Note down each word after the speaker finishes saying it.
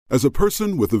As a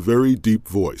person with a very deep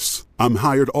voice, I'm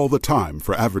hired all the time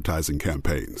for advertising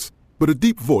campaigns. But a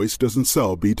deep voice doesn't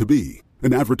sell B2B,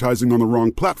 and advertising on the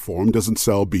wrong platform doesn't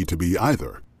sell B2B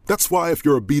either. That's why if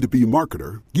you're a B2B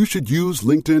marketer, you should use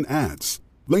LinkedIn ads.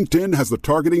 LinkedIn has the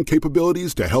targeting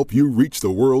capabilities to help you reach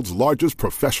the world's largest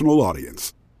professional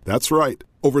audience. That's right,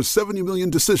 over 70 million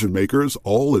decision makers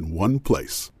all in one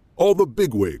place. All the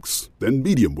big wigs, then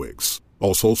medium wigs,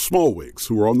 also small wigs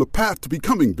who are on the path to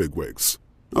becoming big wigs.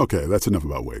 Okay, that's enough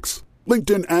about wigs.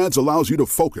 LinkedIn ads allows you to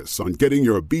focus on getting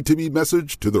your B2B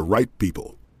message to the right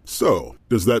people. So,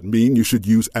 does that mean you should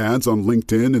use ads on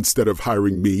LinkedIn instead of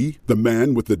hiring me, the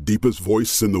man with the deepest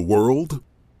voice in the world?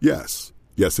 Yes.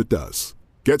 Yes, it does.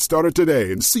 Get started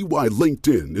today and see why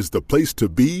LinkedIn is the place to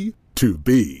be to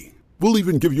be. We'll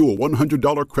even give you a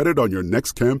 $100 credit on your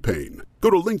next campaign. Go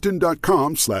to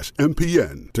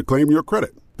linkedin.com/MPN to claim your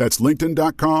credit. That's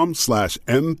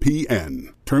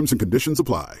linkedin.com/MPN. Terms and conditions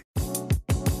apply.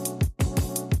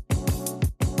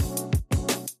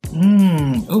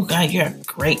 Oh, God, you have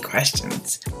great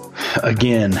questions.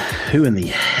 Again, who in the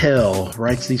hell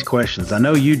writes these questions? I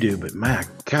know you do, but my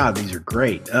God, these are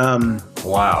great.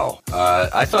 Wow.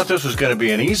 I thought this was going to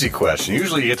be an easy question.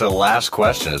 Usually you get to the last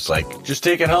question. It's like, just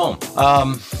take it home.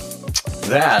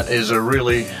 That is a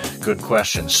really good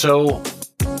question. So,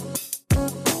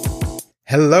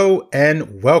 hello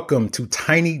and welcome to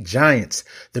Tiny Giants,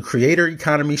 the creator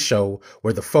economy show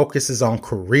where the focus is on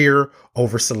career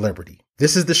over celebrity.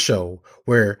 This is the show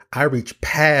where I reach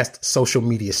past social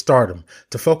media stardom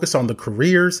to focus on the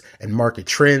careers and market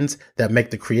trends that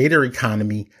make the creator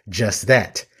economy just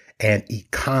that, an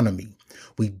economy.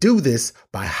 We do this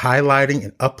by highlighting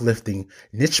and uplifting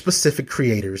niche-specific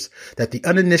creators that the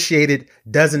uninitiated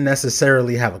doesn't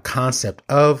necessarily have a concept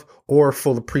of or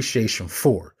full appreciation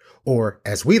for, or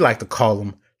as we like to call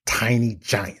them, tiny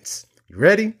giants. You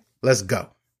ready? Let's go.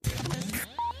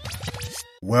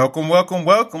 Welcome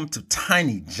to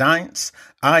Tiny Giants.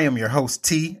 I am your host,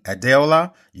 T.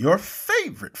 Adeola, your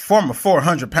favorite former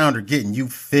 400-pounder getting you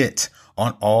fit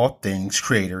on all things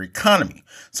creator economy.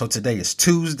 So today is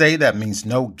Tuesday. That means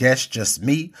no guest, just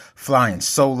me flying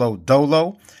solo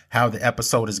dolo. How the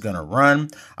episode is going to run.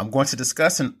 I'm going to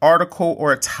discuss an article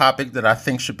or a topic that I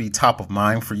think should be top of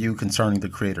mind for you concerning the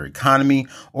creator economy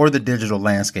or the digital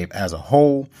landscape as a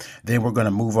whole. Then we're going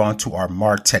to move on to our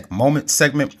MarTech Moment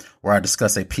segment where I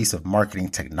discuss a piece of marketing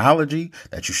technology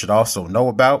that you should also know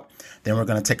about. Then we're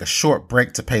going to take a short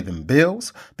break to pay them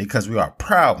bills because we are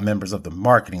proud members of the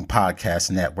Marketing Podcast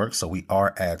Network, so we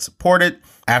are ad supported.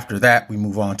 After that, we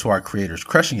move on to our Creators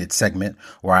Crushing It segment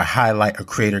where I highlight a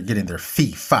creator getting their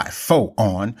fee 5-4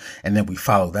 on, and then we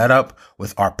follow that up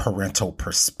with our parental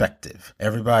perspective.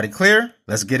 Everybody clear?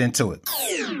 Let's get into it.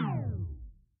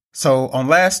 So on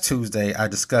last Tuesday, I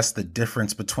discussed the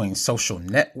difference between social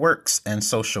networks and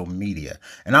social media,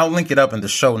 and I'll link it up in the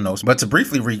show notes. But to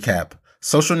briefly recap,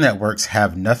 social networks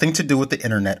have nothing to do with the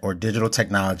internet or digital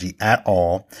technology at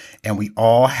all, and we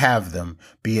all have them,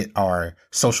 be it our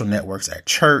social networks at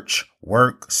church,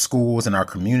 work, schools, and our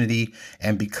community.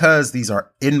 And because these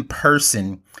are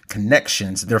in-person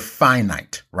connections, they're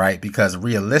finite, right? Because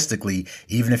realistically,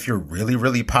 even if you're really,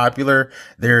 really popular,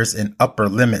 there's an upper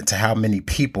limit to how many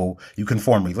people you can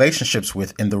form relationships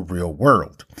with in the real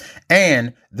world.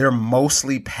 And they're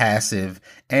mostly passive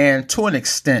and to an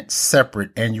extent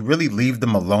separate, and you really leave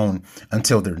them alone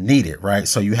until they're needed, right?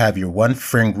 So you have your one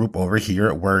friend group over here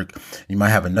at work. You might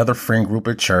have another friend group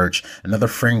at church, another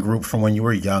friend group from when you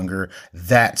were younger,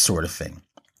 that sort of thing.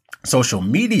 Social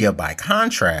media, by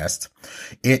contrast,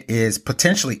 it is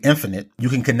potentially infinite. You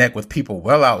can connect with people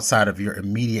well outside of your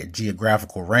immediate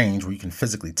geographical range where you can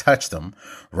physically touch them,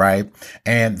 right?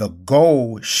 And the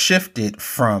goal shifted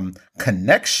from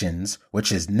connections,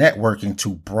 which is networking,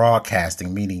 to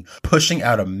broadcasting, meaning pushing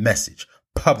out a message,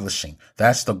 publishing.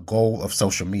 That's the goal of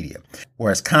social media.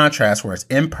 Whereas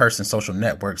in-person social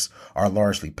networks are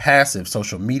largely passive,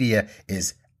 social media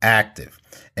is active.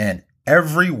 And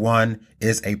everyone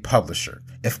is a publisher,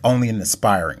 if only an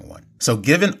aspiring one. So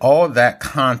given all that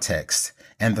context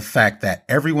and the fact that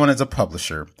everyone is a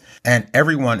publisher and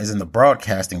everyone is in the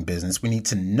broadcasting business, we need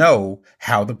to know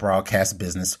how the broadcast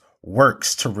business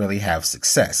works to really have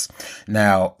success.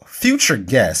 Now, future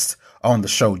guest on the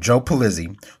show, Joe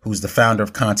Pulizzi, who's the founder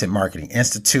of Content Marketing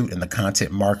Institute and the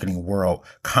Content Marketing World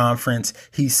Conference.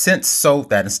 He's since sold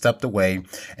that and stepped away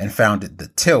and founded The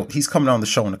Tilt. He's coming on the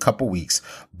show in a couple weeks,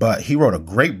 but he wrote a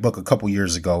great book a couple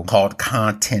years ago called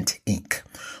Content Inc.,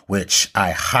 which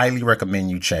I highly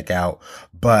recommend you check out.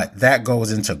 But that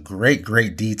goes into great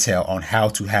detail on how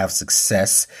to have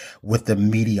success with the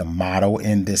media model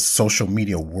in this social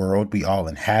media world we all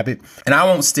inhabit. And I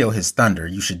won't steal his thunder.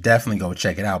 You should definitely go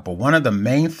check it out. But one of the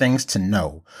main things to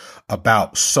know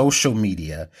about social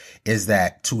media is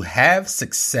that to have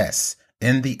success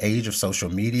in the age of social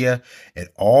media, it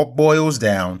all boils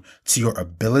down to your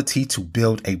ability to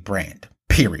build a brand,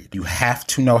 period. You have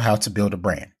to know how to build a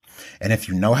brand. And if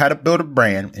you know how to build a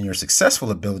brand and you're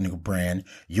successful at building a brand,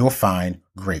 you'll find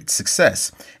great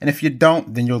success. And if you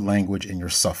don't, then you'll languish and you'll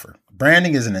suffer.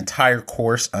 Branding is an entire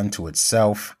course unto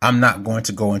itself. I'm not going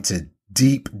to go into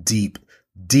deep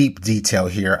detail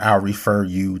here. I'll refer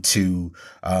you to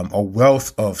a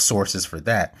wealth of sources for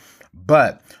that.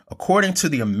 But according to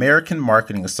the American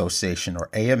Marketing Association, or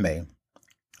AMA,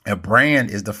 a brand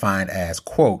is defined as,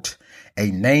 quote, a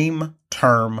name,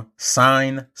 term,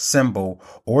 sign, symbol,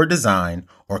 or design,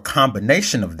 or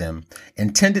combination of them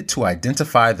intended to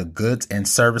identify the goods and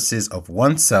services of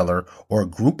one seller or a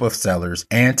group of sellers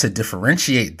and to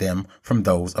differentiate them from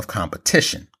those of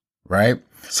competition, right?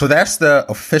 So that's the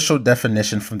official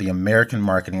definition from the American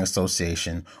Marketing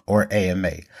Association, or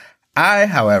AMA.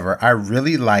 However, I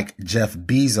really like Jeff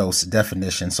Bezos'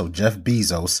 definition. So Jeff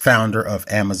Bezos, founder of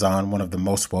Amazon, one of the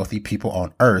most wealthy people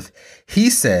on earth, he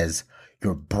says,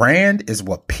 your brand is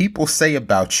what people say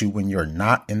about you when you're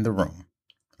not in the room.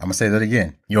 I'm going to say that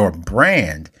again. Your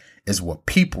brand is what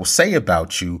people say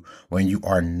about you when you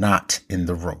are not in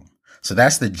the room. So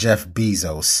that's the Jeff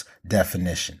Bezos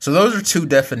definition. So those are two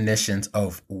definitions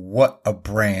of what a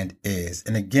brand is.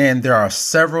 And again, there are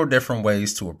several different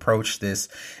ways to approach this.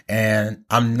 And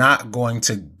I'm not going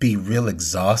to be real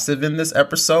exhaustive in this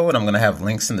episode. I'm going to have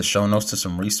links in the show notes to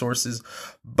some resources.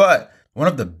 But one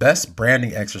of the best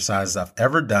branding exercises I've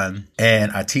ever done,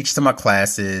 and I teach to my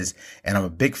classes, and I'm a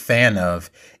big fan of,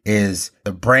 is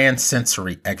the brand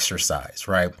sensory exercise,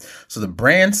 right? So the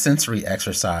brand sensory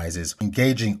exercise is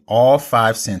engaging all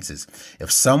five senses.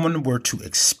 If someone were to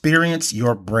experience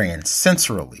your brand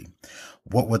sensorily,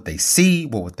 what would they see?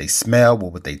 What would they smell?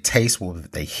 What would they taste? What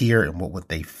would they hear? And what would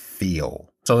they feel?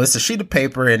 So it's a sheet of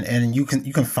paper, and you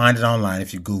can find it online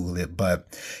if you Google it,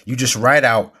 but you just write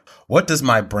out, what does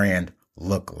my brand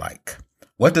look like?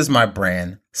 What does my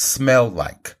brand smell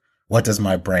like? What does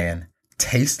my brand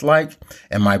taste like?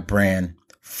 And my brand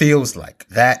feels like?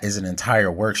 That is an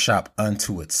entire workshop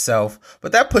unto itself,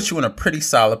 but that puts you in a pretty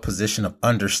solid position of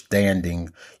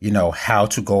understanding, how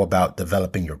to go about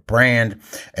developing your brand.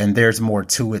 And there's more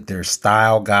to it. There's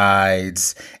style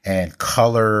guides and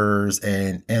colors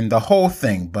and the whole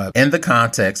thing. But in the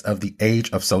context of the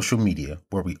age of social media,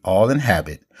 where we all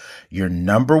inhabit, your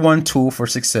number one tool for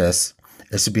success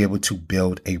is to be able to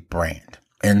build a brand.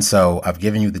 And so I've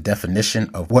given you the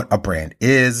definition of what a brand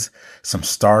is, some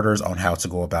starters on how to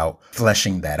go about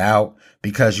fleshing that out,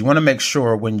 because you want to make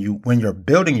sure when you're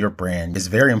building your brand, it's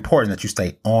very important that you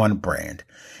stay on brand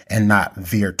and not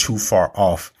veer too far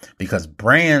off, because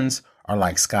brands are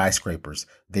like skyscrapers.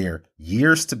 They're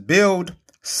years to build,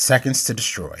 seconds to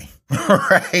destroy,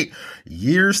 right?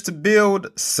 Years to build,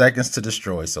 seconds to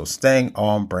destroy. So staying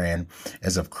on brand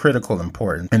is of critical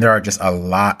importance. And there are just a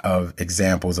lot of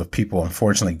examples of people,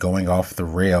 unfortunately, going off the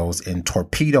rails and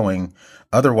torpedoing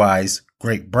otherwise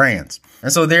great brands.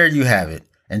 And so there you have it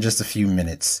in just a few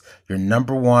minutes. Your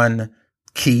number one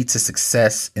key to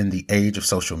success in the age of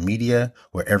social media,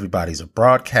 where everybody's a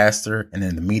broadcaster, and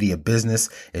in the media business,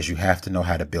 is you have to know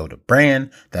how to build a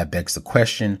brand. That begs the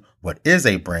question, what is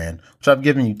a brand? Which I've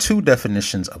given you two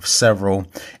definitions of several,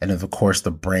 and of course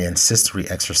the brand sensory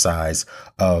exercise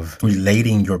of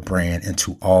relating your brand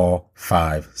into all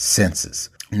five senses.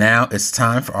 Now it's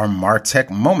time for our MarTech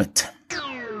moment.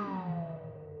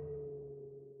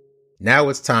 Now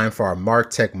it's time for our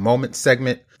MarTech moment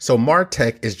segment. So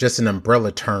MarTech is just an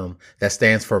umbrella term that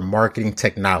stands for marketing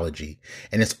technology,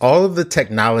 and it's all of the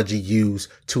technology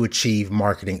used to achieve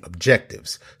marketing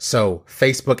objectives. So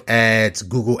Facebook ads,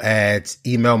 Google ads,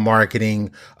 email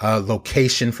marketing,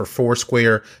 location for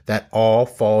Foursquare, that all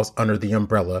falls under the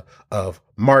umbrella of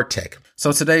MarTech.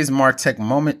 So today's MarTech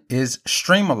moment is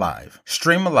StreamAlive.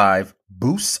 StreamAlive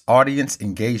boosts audience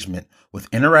engagement with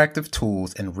interactive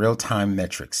tools and real-time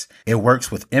metrics. It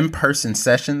works with in-person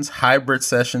sessions, hybrid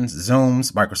sessions,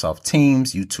 Zooms, Microsoft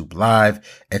Teams, YouTube Live,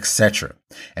 etc.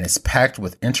 And it's packed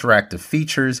with interactive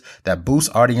features that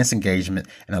boost audience engagement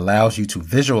and allows you to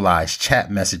visualize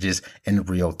chat messages in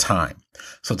real time.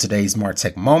 So today's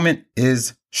MarTech moment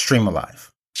is StreamAlive.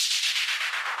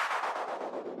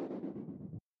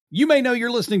 You may know you're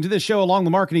listening to this show along the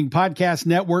Marketing Podcast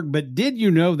Network, but did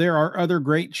you know there are other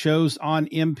great shows on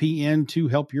MPN to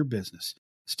help your business?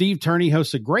 Steve Turney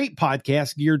hosts a great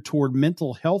podcast geared toward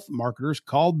mental health marketers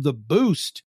called The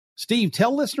Boost. Steve,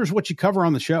 tell listeners what you cover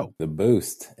on the show. The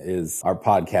Boost is our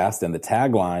podcast, and the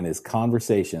tagline is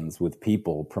conversations with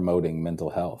people promoting mental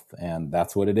health. And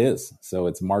that's what it is. So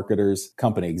it's marketers,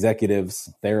 company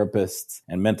executives, therapists,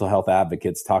 and mental health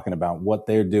advocates talking about what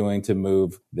they're doing to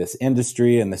move this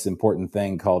industry and this important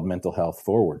thing called mental health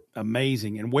forward.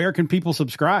 Amazing. And where can people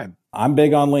subscribe? I'm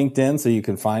big on LinkedIn, so you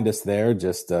can find us there,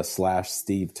 just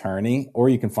 /Steve Turney, or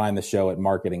you can find the show at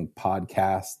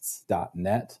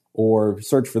marketingpodcasts.net, or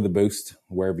search for The Boost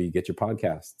wherever you get your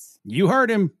podcasts. You heard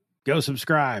him. Go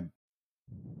subscribe.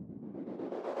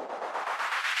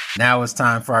 Now it's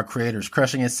time for our Creators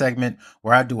Crushing It segment,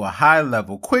 where I do a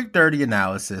high-level, quick, dirty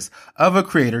analysis of a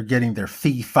creator getting their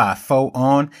fee fi fo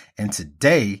on. And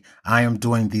today, I am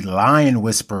doing the Lion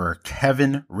Whisperer,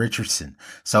 Kevin Richardson.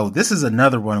 So this is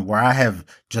another one where I have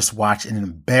just watched an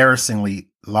embarrassingly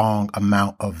long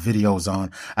amount of videos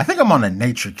on. I think I'm on a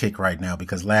nature kick right now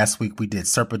because last week we did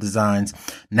Serpa Designs.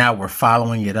 Now we're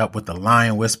following it up with the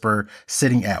Lion Whisperer,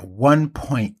 sitting at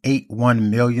 1.81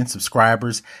 million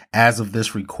subscribers as of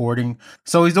this recording.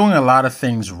 So he's doing a lot of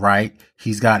things right.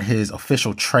 He's got his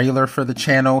official trailer for the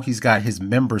channel. He's got his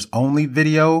members only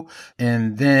video.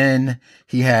 And then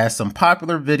he has some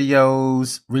popular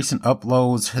videos, recent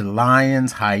uploads,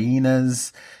 lions,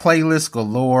 hyenas, playlists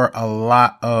galore, a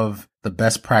lot of the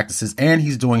best practices, and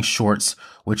he's doing shorts,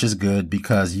 which is good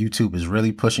because YouTube is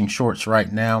really pushing shorts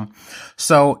right now.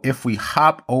 So if we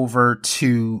hop over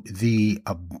to the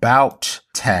About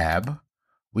tab,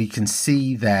 we can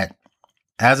see that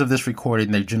as of this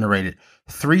recording, they've generated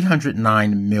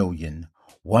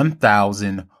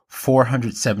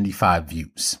 309,001,475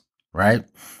 views, right?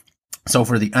 So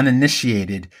for the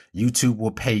uninitiated, YouTube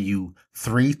will pay you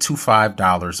 $3 to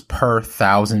 $5 per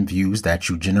 1,000 views that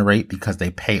you generate because they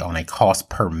pay on a cost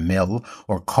per mil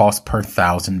or cost per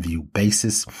 1,000 view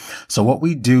basis. So what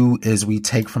we do is we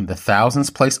take from the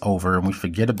thousands place over and we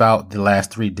forget about the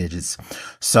last three digits.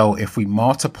 So if we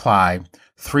multiply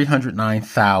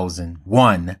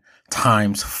 309,001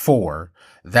 times 4,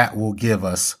 that will give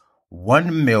us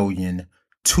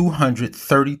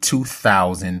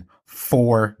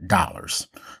 1,232,004.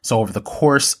 So over the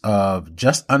course of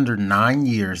just under 9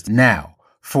 years now,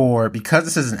 because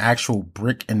this is an actual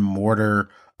brick and mortar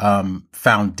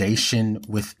foundation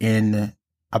within,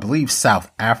 I believe,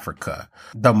 South Africa,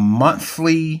 the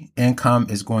monthly income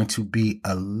is going to be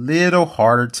a little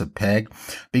harder to peg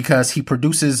because he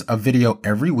produces a video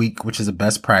every week, which is a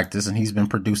best practice. And he's been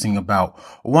producing about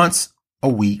once a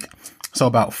week, so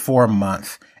about 4 a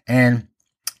month. And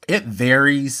it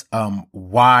varies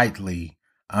widely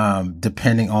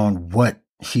depending on what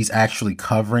he's actually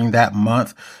covering that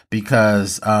month,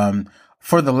 because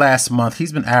for the last month,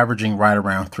 he's been averaging right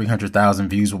around 300,000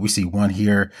 views. What we see one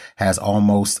here has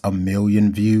almost 1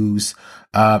 million views.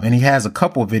 And he has a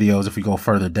couple of videos, if we go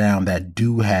further down, that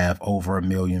do have over 1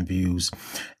 million views.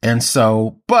 And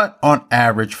so, but on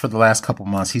average for the last couple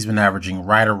of months, he's been averaging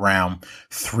right around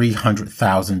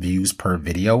 300,000 views per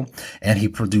video. And he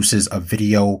produces a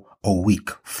video a week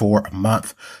for a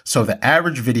month. So the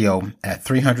average video at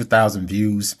 300,000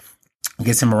 views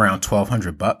gets him around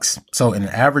 $1,200. So in an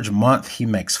average month, he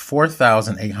makes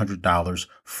 $4,800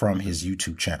 from his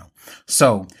YouTube channel.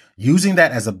 So using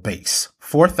that as a base,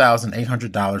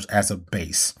 $4,800 as a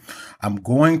base, I'm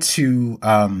going to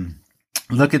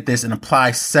look at this and apply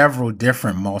several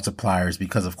different multipliers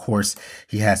because, of course,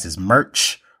 he has his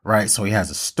merch, right? So he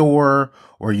has a store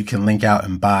where you can link out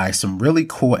and buy some really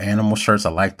cool animal shirts. I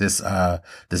like this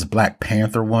Black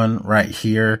Panther one right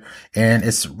here. And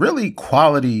it's really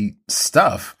quality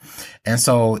stuff. And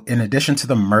so in addition to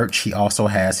the merch, he also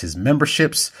has his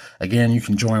memberships. Again, you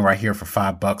can join right here for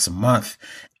 $5 a month.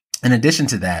 In addition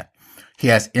to that, he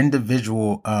has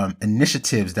individual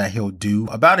initiatives that he'll do.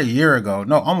 About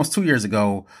almost 2 years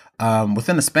ago,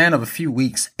 within the span of a few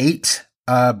weeks, 8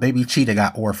 baby cheetah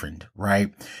got orphaned,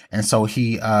 right? And so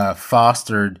he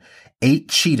fostered 8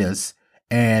 cheetahs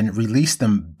and released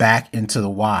them back into the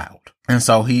wild. And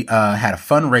so he had a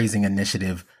fundraising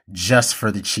initiative just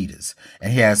for the cheetahs.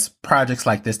 And he has projects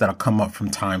like this that'll come up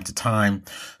from time to time.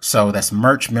 So that's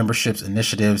merch, memberships,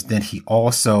 initiatives. Then he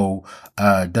also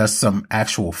does some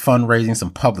actual fundraising,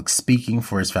 some public speaking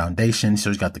for his foundation. So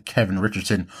he's got the Kevin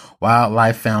Richardson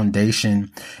Wildlife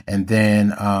Foundation. And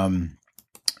then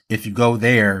if you go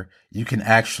there, you can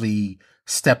actually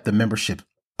step the membership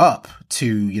up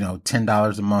to,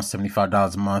 $10 a month,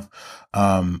 $75 a month,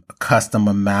 custom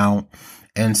amount.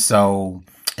 And so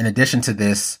in addition to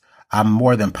this, I'm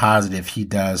more than positive he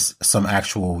does some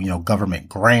actual, government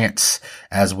grants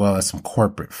as well as some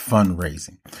corporate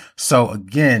fundraising. So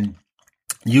again,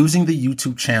 using the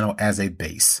YouTube channel as a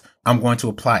base, I'm going to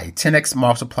apply a 10x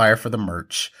multiplier for the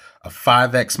merch, a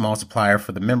 5x multiplier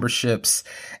for the memberships,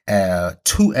 a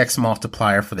 2x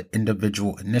multiplier for the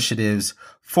individual initiatives,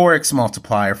 4x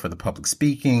multiplier for the public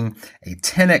speaking, a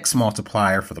 10x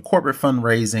multiplier for the corporate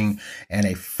fundraising, and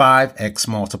a 5x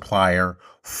multiplier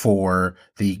for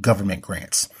the government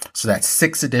grants. So that's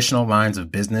 6 additional lines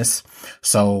of business.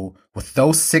 So with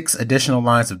those 6 additional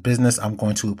lines of business, I'm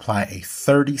going to apply a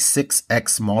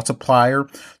 36x multiplier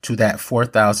to that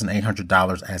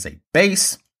 $4,800 as a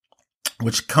base,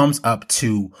 which comes up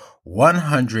to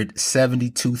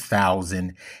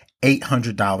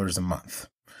 $172,800 a month.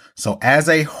 So as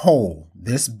a whole,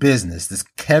 this business, this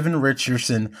Kevin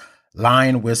Richardson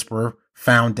Lion Whisperer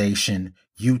Foundation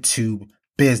YouTube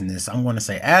business, I'm going to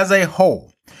say as a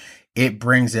whole, it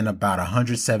brings in about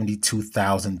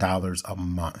 $172,000 a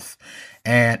month.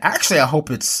 And actually, I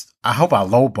hope I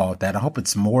lowballed that. I hope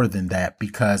it's more than that,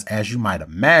 because as you might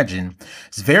imagine,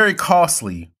 it's very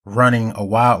costly running a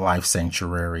wildlife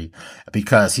sanctuary,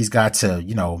 because he's got to,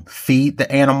 feed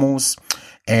the animals,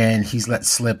 and he's let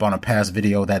slip on a past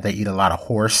video that they eat a lot of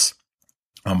horse,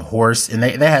 and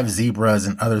they have zebras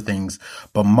and other things,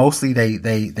 but mostly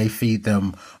they feed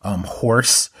them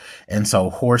horse. And so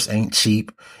horse ain't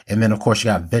cheap. And then of course you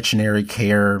got veterinary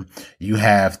care, you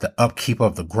have the upkeep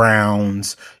of the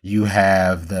grounds, you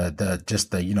have the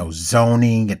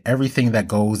zoning and everything that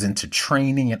goes into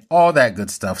training and all that good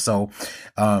stuff. So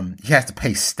you have to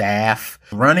pay staff.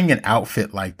 Running an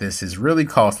outfit like this is really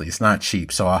costly. It's not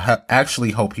cheap. So I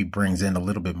actually hope he brings in a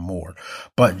little bit more,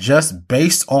 but just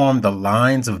based on the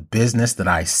lines of business that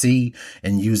I see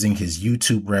and using his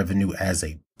YouTube revenue as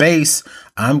a base,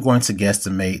 I'm going to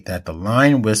guesstimate that the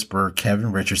Lion Whisperer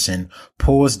Kevin Richardson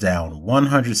pulls down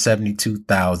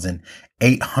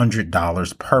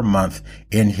 $172,800 per month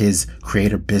in his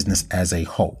creator business as a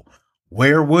whole.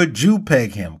 Where would you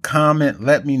peg him? Comment,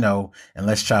 let me know, and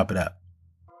let's chop it up.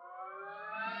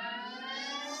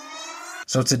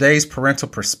 So today's parental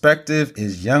perspective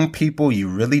is, young people, you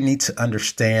really need to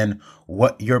understand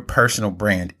what your personal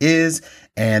brand is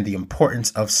and the importance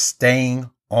of staying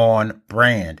on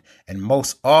brand. And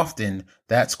most often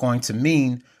that's going to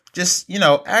mean just,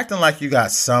 acting like you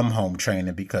got some home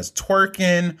training, because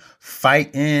twerking,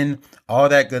 fighting, all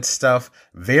that good stuff,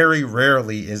 very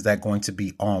rarely is that going to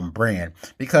be on brand.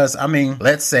 Because,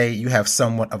 let's say you have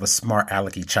somewhat of a smart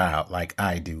alecky child like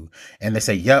I do, and they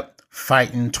say, yep,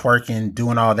 fighting, twerking,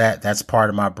 doing all that, that's part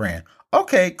of my brand.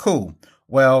 Okay, cool.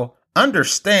 Well,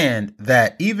 understand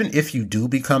that even if you do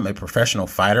become a professional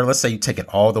fighter, let's say you take it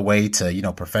all the way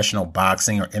to, professional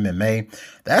boxing or MMA,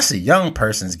 that's a young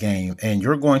person's game, and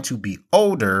you're going to be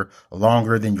older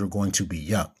longer than you're going to be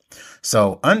young.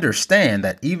 So understand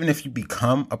that even if you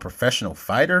become a professional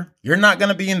fighter, you're not going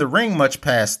to be in the ring much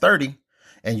past 30.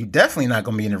 And you definitely not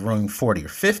going to be in the ring 40 or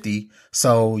 50.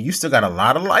 So you still got a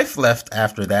lot of life left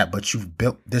after that, but you've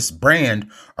built this brand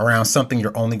around something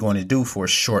you're only going to do for a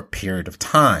short period of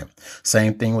time.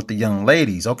 Same thing with the young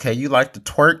ladies. Okay, you like to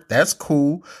twerk. That's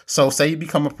cool. So say you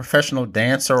become a professional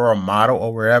dancer or a model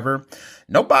or wherever.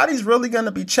 Nobody's really going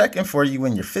to be checking for you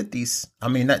in your 50s.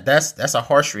 That's a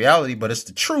harsh reality, but it's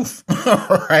the truth.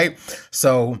 Right?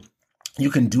 So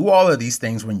you can do all of these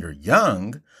things when you're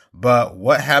young. But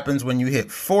what happens when you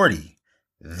hit 40?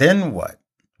 Then what?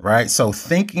 Right? So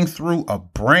thinking through a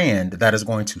brand that is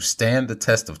going to stand the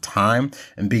test of time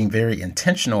and being very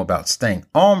intentional about staying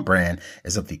on brand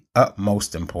is of the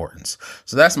utmost importance.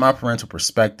 So that's my parental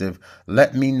perspective.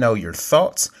 Let me know your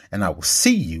thoughts, and I will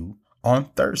see you on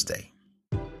Thursday.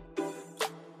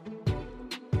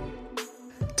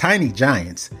 Tiny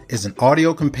Giants is an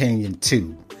audio companion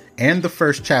to and the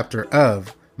first chapter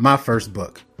of my first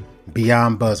book,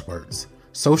 Beyond Buzzwords.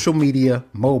 Social media,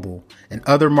 mobile, and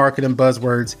other marketing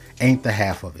buzzwords ain't the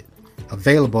half of it.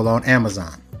 Available on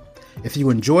Amazon. If you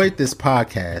enjoyed this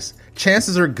podcast,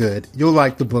 chances are good you'll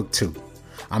like the book too.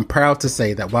 I'm proud to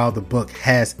say that while the book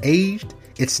has aged,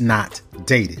 it's not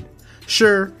dated.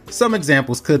 Sure, some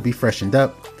examples could be freshened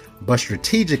up, but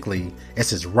strategically,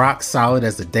 it's as rock solid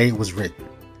as the day it was written.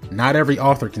 Not every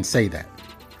author can say that.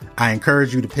 I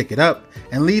encourage you to pick it up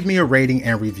and leave me a rating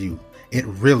and review. It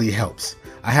really helps.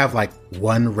 I have like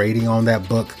 1 rating on that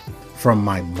book from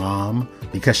my mom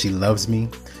because she loves me,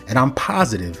 and I'm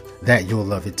positive that you'll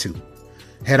love it too.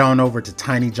 Head on over to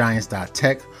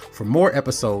tinygiants.tech for more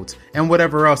episodes and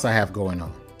whatever else I have going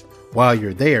on. While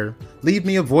you're there, leave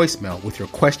me a voicemail with your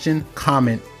question,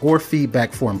 comment, or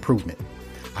feedback for improvement.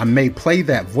 I may play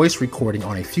that voice recording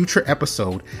on a future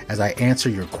episode as I answer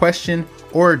your question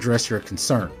or address your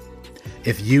concern.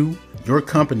 If you, your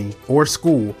company, or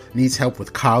school needs help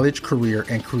with college, career,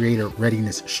 and creator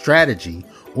readiness strategy,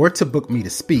 or to book me to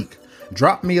speak,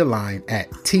 drop me a line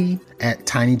at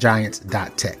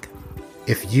t@tinygiants.tech.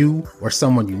 If you or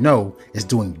someone you know is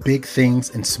doing big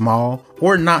things in small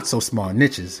or not so small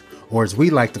niches, or as we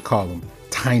like to call them,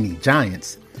 tiny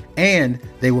giants, and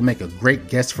they will make a great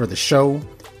guest for the show,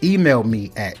 email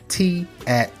me at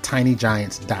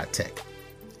t@tinygiants.tech.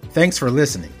 Thanks for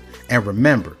listening, and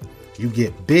remember, you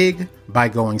get big by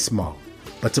going small,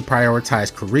 but to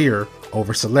prioritize career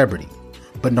over celebrity.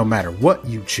 But no matter what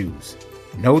you choose,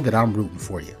 know that I'm rooting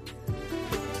for you.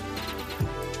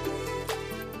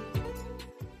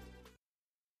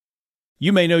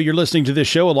 You may know you're listening to this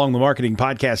show along the Marketing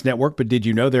Podcast Network, but did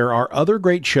you know there are other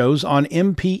great shows on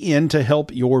MPN to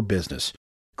help your business?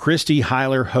 Christy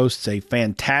Heiler hosts a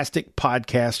fantastic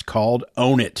podcast called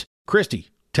Own It. Christy,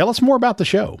 tell us more about the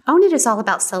show. Own It is all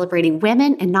about celebrating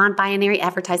women and non-binary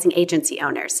advertising agency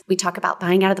owners. We talk about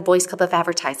buying out of the Boys Club of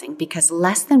Advertising because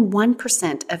less than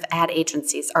 1% of ad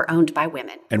agencies are owned by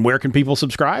women. And where can people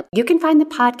subscribe? You can find the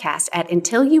podcast at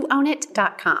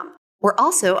untilyouownit.com. We're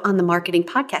also on the Marketing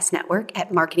Podcast Network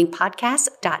at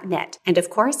marketingpodcast.net. And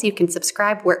of course, you can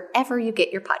subscribe wherever you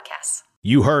get your podcasts.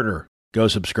 You heard her. Go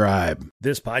subscribe.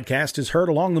 This podcast is heard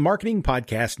along the Marketing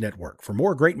Podcast Network. For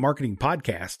more great marketing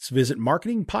podcasts, visit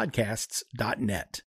marketingpodcasts.net.